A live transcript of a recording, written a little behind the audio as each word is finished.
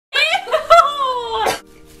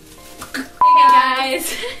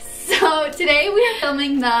guys, so today we are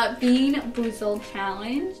filming the Bean Boozled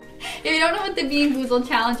challenge. If you don't know what the Bean Boozled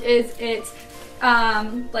challenge is, it's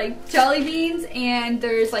like jelly beans, and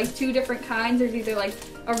there's like two different kinds. There's either like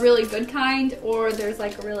a really good kind or there's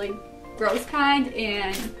like a really gross kind,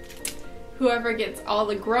 and whoever gets all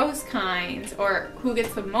the gross kinds, or who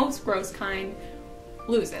gets the most gross kind,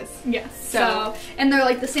 loses. Yes. So and they're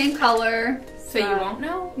like the same color. So you won't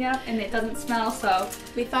know. Yeah, and it doesn't smell, so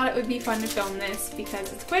we thought it would be fun to film this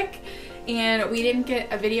because it's quick, and we didn't get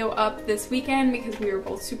a video up this weekend because we were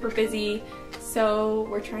both super busy, so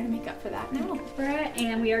we're trying to make up for that now.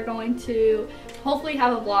 And we are going to hopefully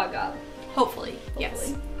have a vlog up. Hopefully.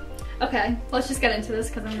 Yes. Okay, let's just get into this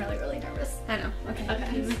because I'm really nervous. I know.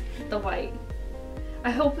 Okay. The white. I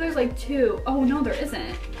hope there's like two. Oh no, there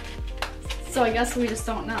isn't. So I guess we just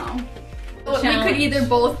don't know. We could either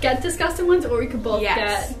both get disgusting ones, or we could both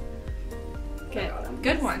get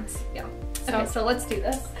good ones. Yeah. Okay, so let's do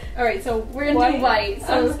this. All right, so we're gonna do white.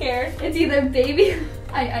 So I'm scared. It's either baby.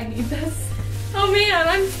 I need this. Oh man,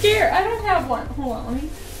 I'm scared. I don't have one. Hold on, let me.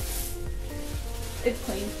 It's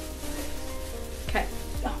clean. Okay.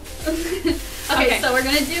 Oh. Okay, so we're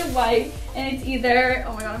gonna do white, and it's either.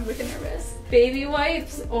 Oh my god, I'm wicked nervous. Baby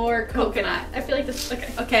wipes or coconut. I feel like this.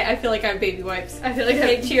 Okay. Okay, I feel like I have baby wipes. I feel like.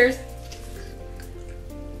 Okay, cheers.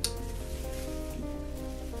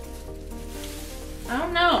 I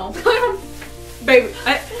don't know. Baby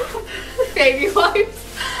wipes.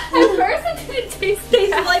 At first it didn't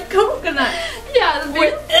taste like coconut. Yeah, the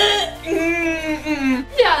big.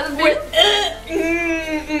 Yeah, the big.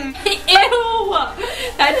 Ew!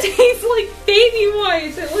 That tastes like baby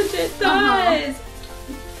wipes. It legit does.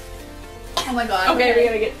 Oh my god. Okay, we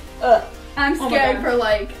gotta get. I'm scared for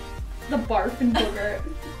like the barf and booger.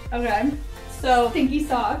 Okay. So stinky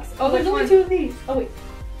socks. Oh, there's only two of these. Oh wait,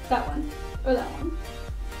 that one or that one.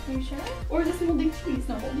 Are you sure? Or is this moldy cheese?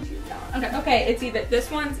 No, moldy cheese. That one. Okay. Okay, it's either this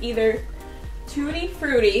one's either tutti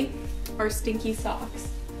frutti or stinky socks.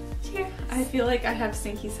 Cheers. I feel like I have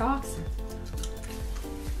stinky socks.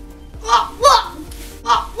 Ew,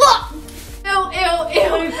 ew, ew.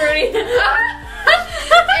 Tutti frutti. Ew.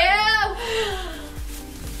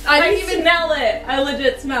 I didn't even smell it. I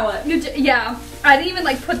legit smell it. Yeah, I didn't even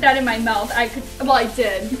like put that in my mouth. I could. Well, I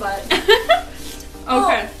did, but.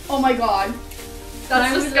 Okay. Oh my god.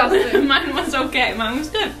 That's disgusting. Mine was okay. Mine was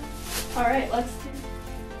good. Alright, let's do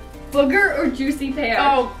booger or juicy pear.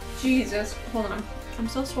 Oh, Jesus. Hold on. I'm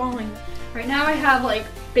still swallowing. Right now I have like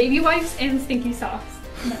baby wipes and stinky socks.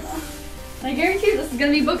 And I guarantee you this is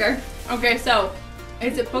gonna be booger. Okay, so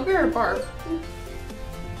is it booger or barf?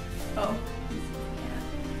 Oh.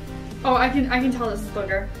 Oh, I can tell this is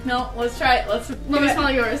booger. No, let's try it. Let me smell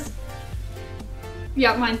yours.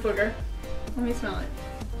 Yeah, mine's booger. Let me smell it.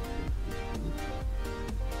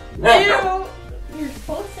 Ew! You're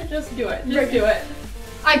supposed to just do it. Just do it.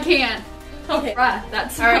 I can't. Okay.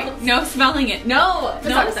 That's alright. No smelling it. No.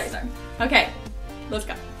 Sorry. Okay. Let's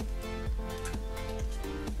go.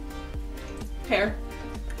 Pear.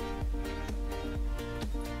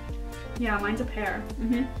 Yeah, mine's a pear.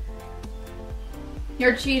 Mhm.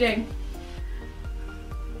 You're cheating.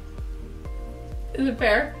 Is it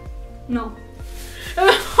pear? No.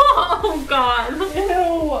 Oh god.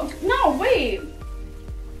 Ew. No, wait.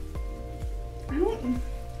 I don't.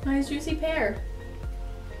 Nice juicy pear.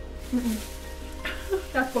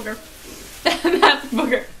 That's booger. That's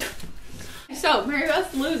booger. So,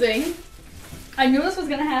 MaryBeth's losing. I knew this was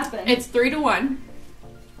gonna happen. It's 3-1.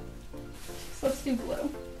 So let's do blue.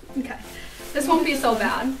 Okay. This won't be so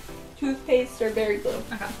bad. Toothpaste or berry glue?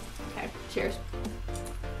 Okay. Okay, cheers.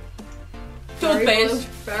 Toothpaste.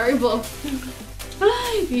 Berry blue.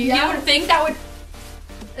 You would think that would...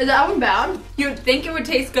 Is that one bad? You would think it would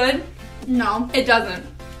taste good? No. It doesn't.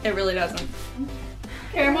 It really doesn't.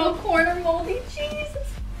 Caramel corn or moldy cheese?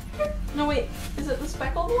 No wait, is it the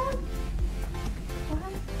speckled one?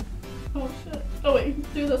 What? Oh shit. Oh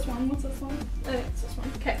wait, do this one. What's this one? I think it's this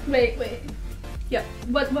one. Okay, wait. Yep.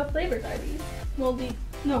 What flavors are these? Moldy.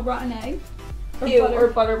 No, rotten egg. Or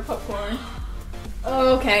butter popcorn.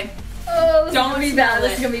 Okay. Oh, this is Don't gonna be smell bad. it.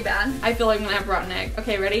 This is gonna be bad. I feel like I'm gonna have rotten egg.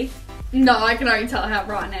 Okay, ready? No, I can already tell I have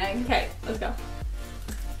rotten egg. Okay, let's go.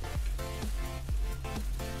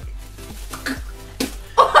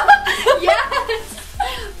 Yes!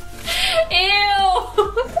 Ew!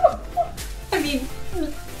 I mean,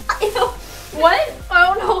 Ew. What? I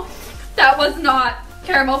don't know. That was not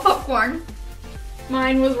caramel popcorn.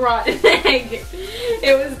 mine was rotten egg.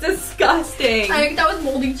 It was disgusting. I think that was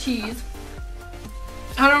moldy cheese.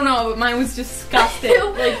 I don't know, but mine was disgusting. Ew.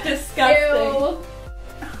 Like, disgusting. Ew.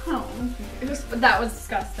 Oh, that was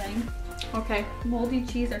disgusting. Okay. Moldy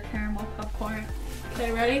cheese or caramel popcorn?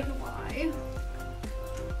 Okay, ready? Why?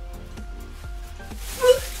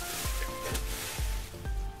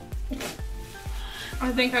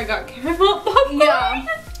 I think I got caramel popcorn. Yeah,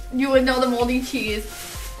 you would know the moldy cheese.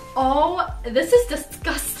 Oh, this is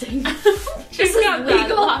disgusting. This is got bad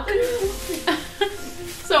legal. luck.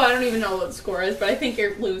 So I don't even know what the score is, but I think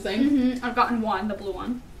you're losing. I've gotten one, the blue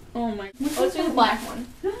one. Oh my. Let's do the black one.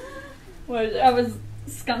 What is it? That was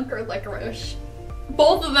skunk or licorice.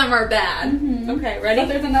 Both of them are bad. Okay, ready? But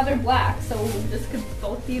there's another black, so this could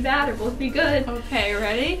both be bad or both be good. Okay,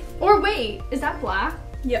 ready? Or wait, is that black?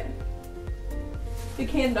 Yep. The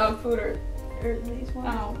canned dog food or these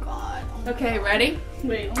ones. Oh god. Okay, ready?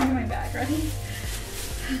 Wait, let me get my bag ready.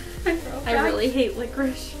 I really hate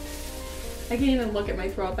licorice. I can't even look at my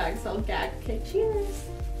throw bag, so I'll gag. Okay, cheers.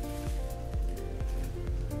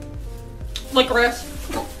 Licorice.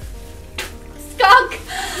 Skunk!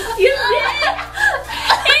 You did!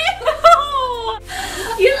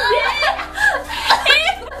 You did!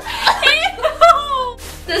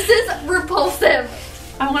 This is repulsive.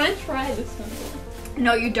 I want to try this one.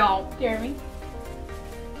 No, you don't. Dare me?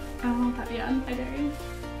 I don't want that yet. I dare you.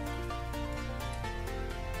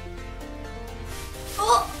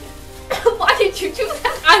 Oh! Why did you do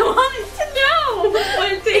that? I wanted to know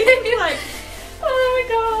what it tastes like. Oh my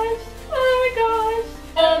gosh. Oh my gosh.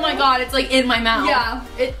 Oh my god, it's like in my mouth. Yeah,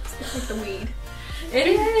 it's like the weed. It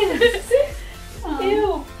is.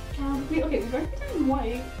 Ew. Okay, we've already done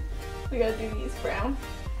white. We gotta do these brown.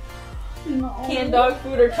 No. Canned dog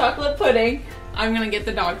food or chocolate pudding. I'm gonna get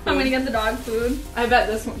the dog food. I'm gonna get the dog food. I bet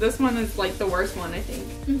this one is like the worst one, I think.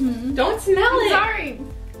 Mm-hmm. Don't smell it. Sorry.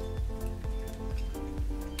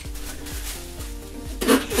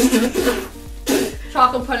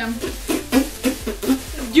 Chocolate pudding.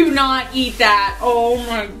 Do not eat that. Oh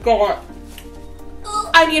my god.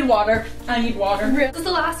 I need water. I need water. This is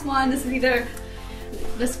the last one. This is either.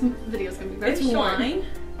 This video is gonna be very It's short. wine.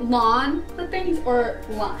 Lawn things or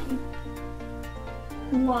lime.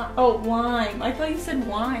 Oh, lime. I thought you said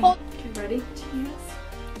wine. Oh. Okay, ready? Cheers.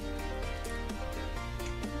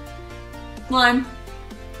 Lime.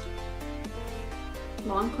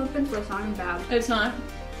 Lawn clippings, but it's not even bad. It's not.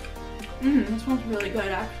 This one's really good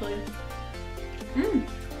actually.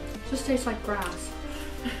 Just tastes like grass.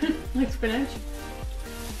 Like spinach.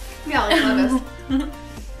 Yeah, like lettuce.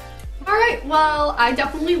 Alright, well, I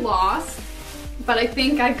definitely lost. But I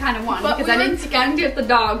think I kind of won because I didn't get the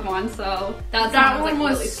dog one, so that one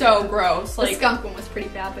was really so sad. gross. The Like skunk one was pretty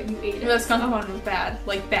bad, but you ate it. the skunk one was bad,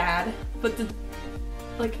 like bad. But the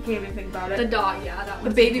I can't even think about it. The dog, yeah, that one.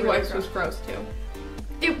 The baby wipes was gross too.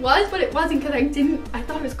 It was, but it wasn't because I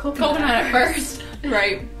thought it was coconut At first,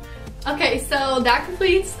 right? Okay, so that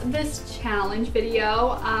completes this challenge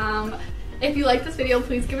video. If you like this video,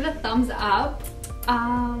 please give it a thumbs up.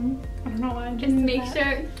 I don't know why.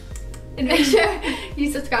 And make sure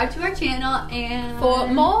you subscribe to our channel and for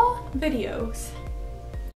more videos.